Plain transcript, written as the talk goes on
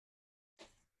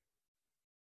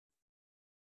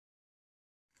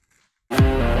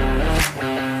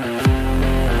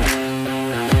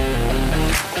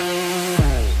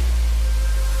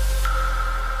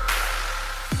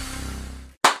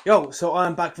Yo, so I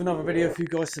am back with another video for you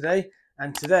guys today,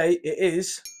 and today it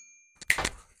is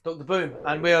Dr. Boom,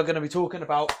 and we are going to be talking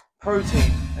about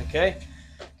protein, okay?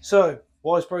 So,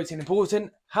 why is protein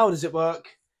important? How does it work?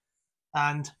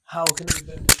 And how can it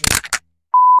be beneficial?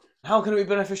 How can it be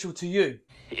beneficial to you?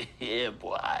 Yeah,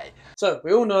 boy. So,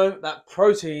 we all know that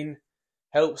protein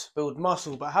helps build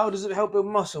muscle, but how does it help build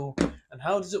muscle? And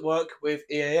how does it work with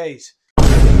EAAs?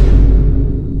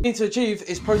 What you need to achieve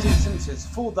is protein synthesis.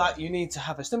 For that, you need to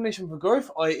have a stimulation for growth,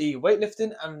 i.e.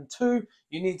 weightlifting, and 2,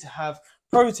 you need to have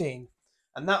protein,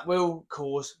 and that will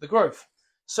cause the growth.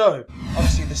 So,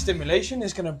 obviously the stimulation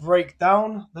is going to break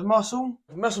down the muscle.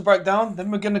 The muscle breakdown,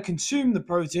 then we're going to consume the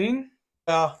protein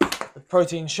via the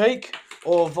protein shake,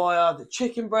 or via the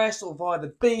chicken breast, or via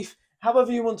the beef,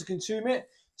 however you want to consume it.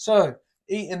 So,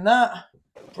 eating that.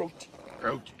 Protein.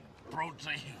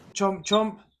 Chomp,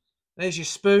 chomp. There's your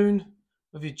spoon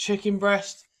with your chicken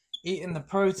breast, eating the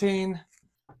protein.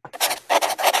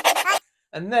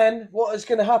 And then what is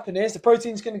going to happen is the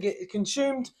protein is going to get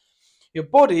consumed. Your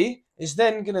body is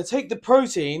then going to take the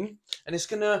protein and it's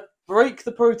going to break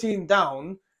the protein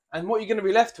down. And what you're going to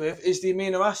be left with is the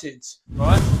amino acids,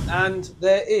 right? And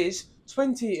there is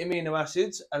 20 amino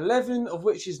acids, 11 of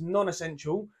which is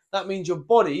non-essential. That means your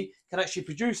body can actually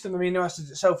produce the amino acids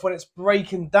itself when it's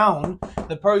breaking down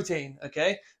the protein,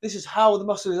 okay? This is how the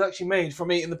muscle is actually made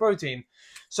from eating the protein.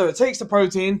 So it takes the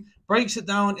protein, breaks it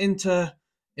down into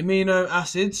amino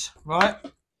acids, right?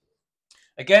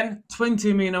 Again,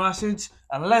 20 amino acids,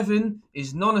 11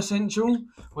 is non-essential,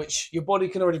 which your body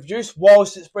can already produce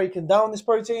whilst it's breaking down this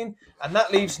protein, and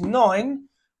that leaves 9,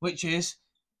 which is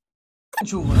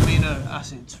essential amino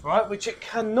acids, right? Which it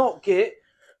cannot get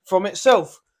from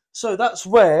itself. So that's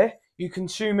where you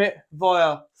consume it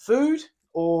via food,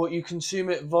 or you consume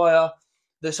it via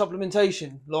the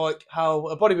supplementation, like how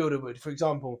a bodybuilder would, for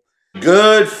example.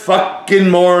 Good fucking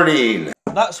morning.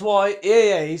 That's why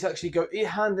EAAs actually go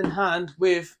hand in hand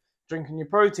with drinking your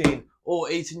protein or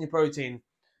eating your protein.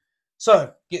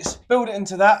 So build it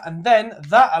into that, and then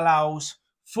that allows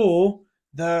for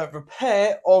the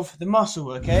repair of the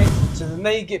muscle, okay? So then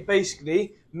they get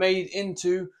basically made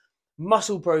into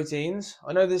muscle proteins.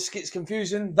 I know this gets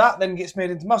confusing. That then gets made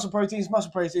into muscle proteins.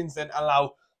 Muscle proteins then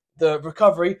allow the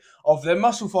recovery of their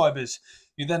muscle fibers.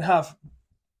 You then have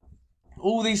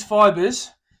all these fibers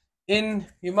in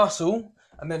your muscle,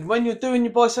 and then when you're doing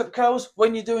your bicep curls,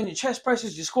 when you're doing your chest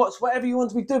presses, your squats, whatever you want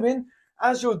to be doing,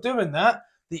 as you're doing that,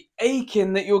 the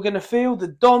aching that you're going to feel, the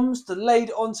DOMS,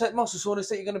 delayed onset muscle soreness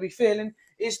that you're going to be feeling,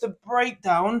 is the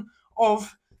breakdown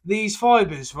of these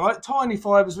fibers, right? Tiny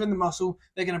fibers within the muscle,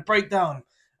 they're going to break down.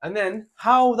 And then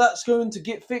how that's going to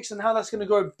get fixed and how that's going to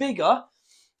grow bigger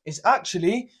is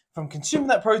actually from consuming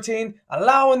that protein,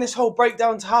 allowing this whole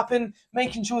breakdown to happen,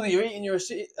 making sure that you're eating your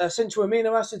essential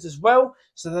amino acids as well.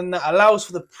 So then that allows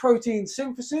for the protein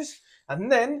synthesis.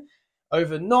 And then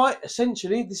overnight,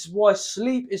 essentially, this is why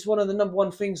sleep is one of the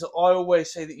 #1 things that I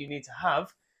always say that you need to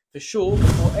have for sure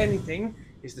before anything,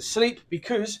 is the sleep,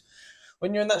 because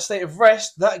when you're in that state of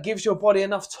rest, that gives your body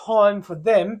enough time for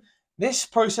this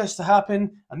process to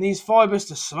happen and these fibers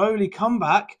to slowly come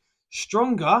back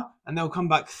stronger, and they'll come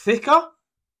back thicker.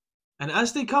 And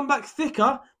as they come back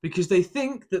thicker, because they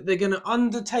think that they're going to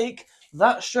undertake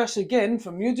that stress again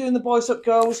from you doing the bicep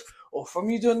curls or from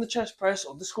you doing the chest press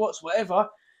or the squats, whatever,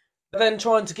 they're then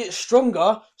trying to get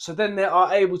stronger, so then they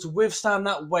are able to withstand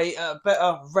that weight at a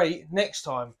better rate next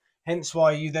time. Hence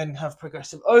why you then have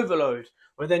progressive overload,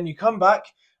 where then you come back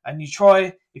and you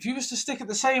try, if you was to stick at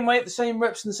the same weight, the same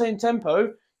reps and the same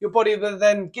tempo, your body will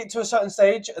then get to a certain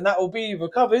stage and that will be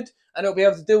recovered and it'll be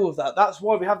able to deal with that. That's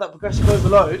why we have that progressive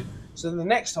overload. So the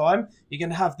next time, you're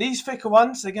going to have these thicker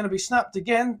ones, they're going to be snapped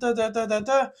again,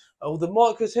 all the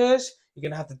micro tears, you're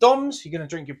going to have the DOMs, you're going to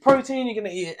drink your protein, you're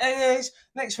going to eat your AAs.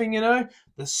 Next thing you know,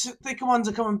 the thicker ones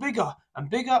are coming bigger and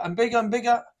bigger and bigger and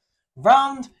bigger,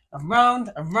 round and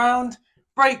round and round,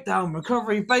 breakdown,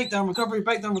 recovery, breakdown, recovery,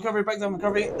 breakdown, recovery, breakdown,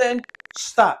 recovery, then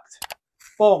stacked.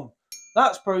 Boom.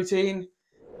 That's protein.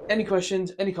 Any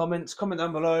questions, any comments, comment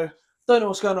down below. Don't know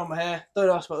what's going on with my hair, don't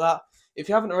ask about that. If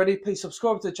you haven't already, please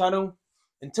subscribe to the channel.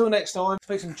 Until next time,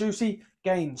 make some juicy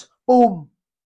gains. Boom!